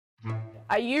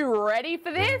Are you ready for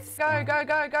this? Go, go,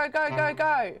 go, go, go, go,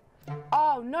 go.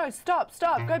 Oh no, stop,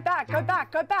 stop, go back, go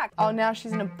back, go back. Oh, now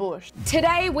she's in a bush.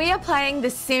 Today we are playing The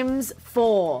Sims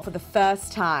 4 for the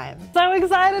first time. So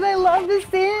excited, I love The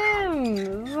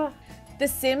Sims. The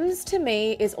Sims to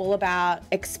me is all about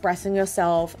expressing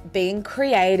yourself, being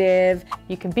creative.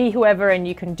 You can be whoever and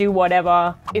you can do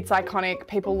whatever. It's iconic,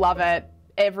 people love it.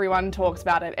 Everyone talks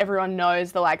about it. Everyone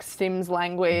knows the like Sims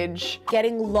language.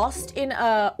 Getting lost in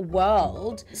a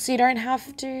world so you don't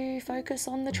have to focus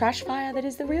on the trash fire that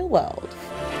is the real world.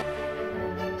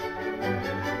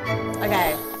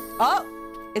 Okay. Oh,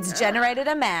 it's generated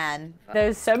a man.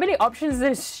 There's so many options,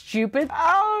 they're stupid.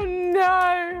 Oh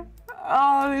no.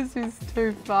 Oh, this is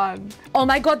too fun. Oh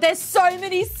my God, there's so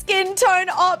many skin tone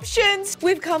options.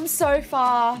 We've come so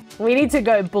far. We need to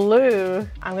go blue.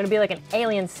 I'm gonna be like an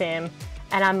alien sim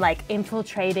and I'm like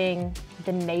infiltrating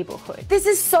the neighborhood. This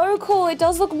is so cool. It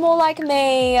does look more like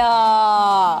me.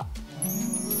 I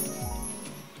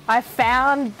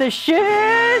found the shoes.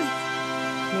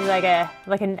 Need like a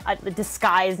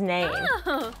disguised name.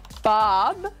 Oh.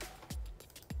 Barb.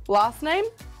 Last name?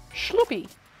 Schluppy.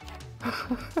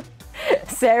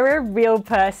 Sarah, real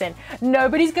person.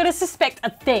 Nobody's gonna suspect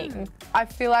a thing. I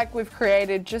feel like we've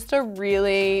created just a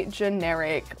really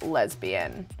generic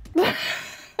lesbian.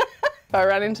 If I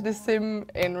ran into this sim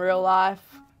in real life,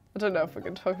 I don't know if we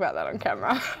can talk about that on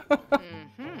camera.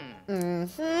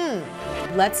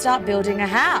 Let's start building a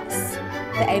house.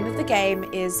 The aim of the game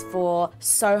is for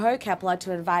Soho Kepler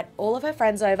to invite all of her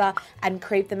friends over and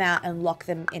creep them out and lock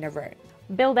them in a room.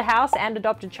 Build a house and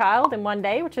adopt a child in one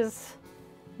day, which is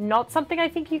not something I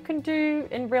think you can do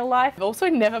in real life. I've also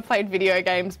never played video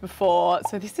games before,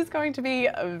 so this is going to be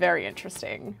very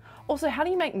interesting. Also, how do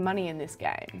you make money in this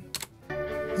game?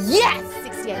 Yes!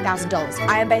 $68,000.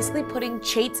 I am basically putting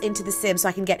cheats into the sim so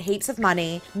I can get heaps of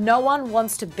money. No one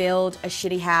wants to build a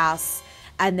shitty house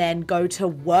and then go to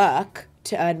work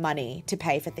to earn money to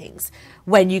pay for things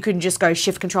when you can just go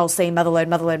shift control C, motherload,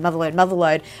 motherload, motherload,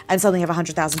 motherload and suddenly have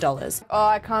 $100,000. Oh,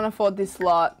 I can't afford this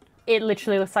lot. It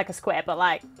literally looks like a square, but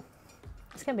like,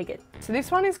 it's gonna be good. So this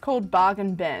one is called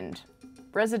Bargain Bend.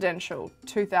 Residential,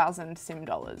 2,000 sim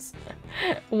dollars.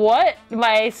 What?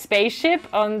 My spaceship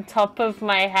on top of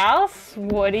my house?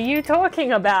 What are you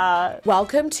talking about?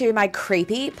 Welcome to my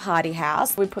creepy party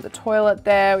house. We put the toilet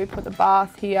there, we put the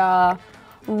bath here,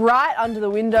 right under the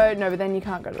window. No, but then you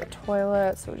can't go to the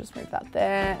toilet, so we'll just move that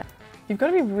there. You've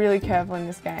got to be really careful in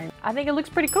this game. I think it looks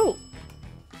pretty cool.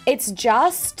 It's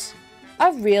just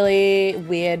a really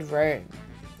weird room.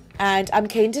 And I'm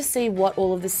keen to see what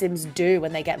all of the Sims do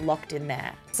when they get locked in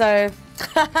there. So,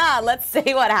 let's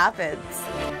see what happens.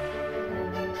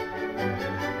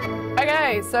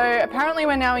 Okay, so apparently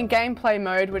we're now in gameplay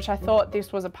mode, which I thought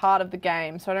this was a part of the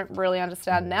game, so I don't really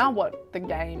understand now what the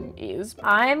game is.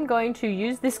 I'm going to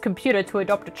use this computer to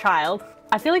adopt a child.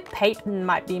 I feel like Peyton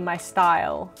might be my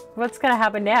style. What's gonna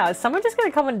happen now? Is someone just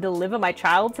gonna come and deliver my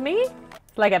child to me?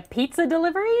 Like a pizza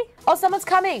delivery? Oh, someone's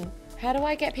coming. How do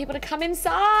I get people to come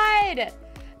inside?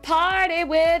 Party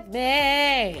with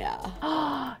me.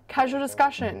 Casual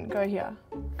discussion. Go here.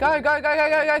 Go, go, go, go,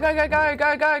 go, go, go, go,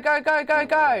 go, go, go, go, go,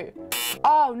 go.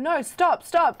 Oh no, stop,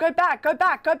 stop. Go back, go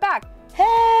back, go back.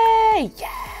 Hey,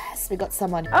 yes, we got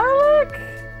someone. Oh, look.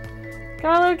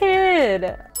 Got a little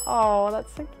kid. Oh,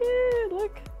 that's so cute.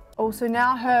 Look. Also,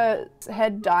 now her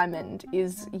head diamond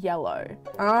is yellow.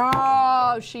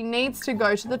 Oh, she needs to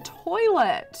go to the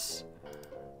toilet.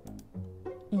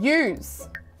 Use.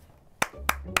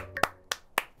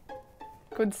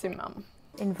 Good sim mum.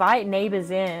 Invite neighbors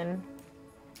in.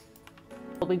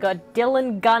 We got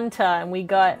Dylan Gunter and we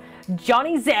got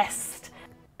Johnny Zest.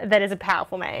 That is a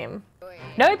powerful name.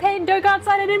 No, Peyton, don't go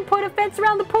outside. I didn't put a fence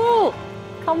around the pool.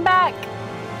 Come back.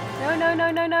 No, no,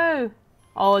 no, no, no.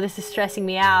 Oh, this is stressing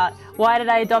me out. Why did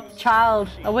I adopt a child?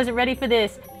 I wasn't ready for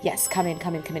this. Yes, come in,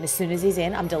 come in, come in. As soon as he's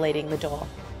in, I'm deleting the door.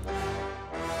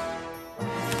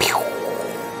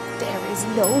 There is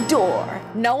no door.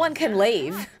 No one can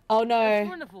leave. Oh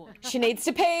no. She needs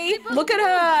to pee. Look at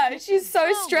her. She's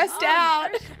so stressed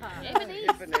out.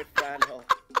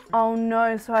 Oh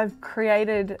no, so I've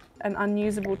created an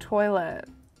unusable toilet.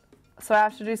 So I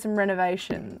have to do some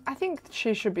renovation. I think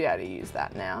she should be able to use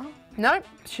that now. Nope,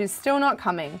 she's still not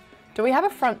coming. Do we have a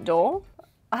front door?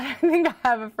 I don't think I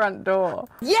have a front door.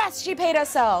 Yes, she peed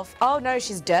herself. Oh no,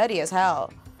 she's dirty as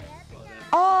hell.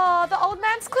 Oh, the old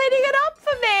man's cleaning it up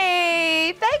for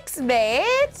me. Thanks,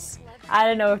 mate. I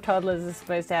don't know if toddlers are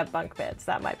supposed to have bunk beds.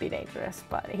 That might be dangerous,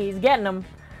 but he's getting them.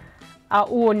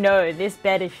 Oh no, this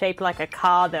bed is shaped like a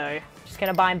car though. Just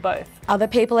gonna buy them both. Other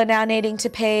people are now needing to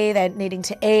pee, they're needing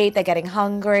to eat, they're getting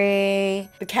hungry.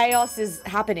 The chaos is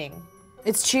happening.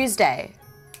 It's Tuesday.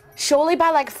 Surely by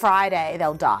like Friday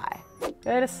they'll die.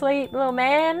 Go to sleep, little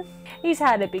man. He's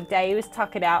had a big day. He was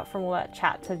tuckered out from all that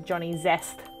chat to Johnny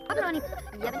Zest.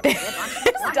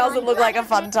 This doesn't look like a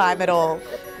fun time at all.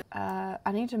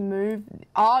 I need to move.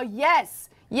 Oh, yes,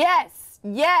 yes,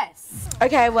 yes.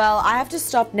 Okay, well, I have to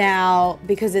stop now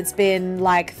because it's been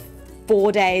like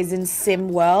 4 days in Sim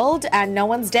World and no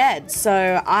one's dead.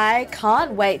 So I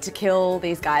can't wait to kill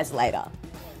these guys later.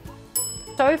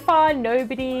 So far,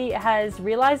 nobody has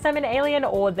realized I'm an alien,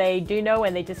 or they do know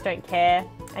and they just don't care.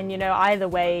 And you know, either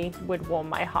way would warm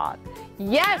my heart.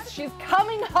 Yes, she's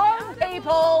coming home,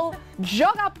 people.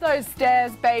 Jog up those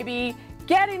stairs, baby.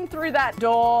 Get in through that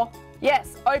door.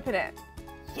 Yes, open it.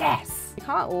 Yes. You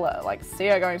can't like see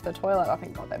her going to the toilet. I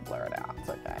think, God, they blur it out. It's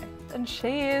okay. And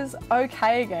she is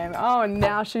okay again. Oh, and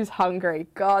now she's hungry.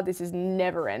 God, this is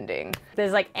never ending.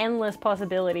 There's like endless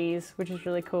possibilities, which is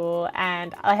really cool.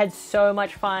 And I had so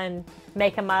much fun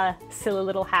making my silly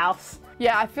little house.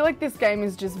 Yeah, I feel like this game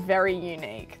is just very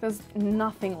unique. There's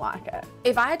nothing like it.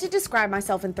 If I had to describe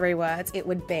myself in 3 words, it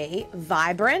would be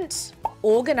vibrant,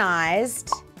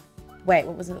 organized. Wait,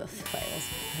 what was it? Wait,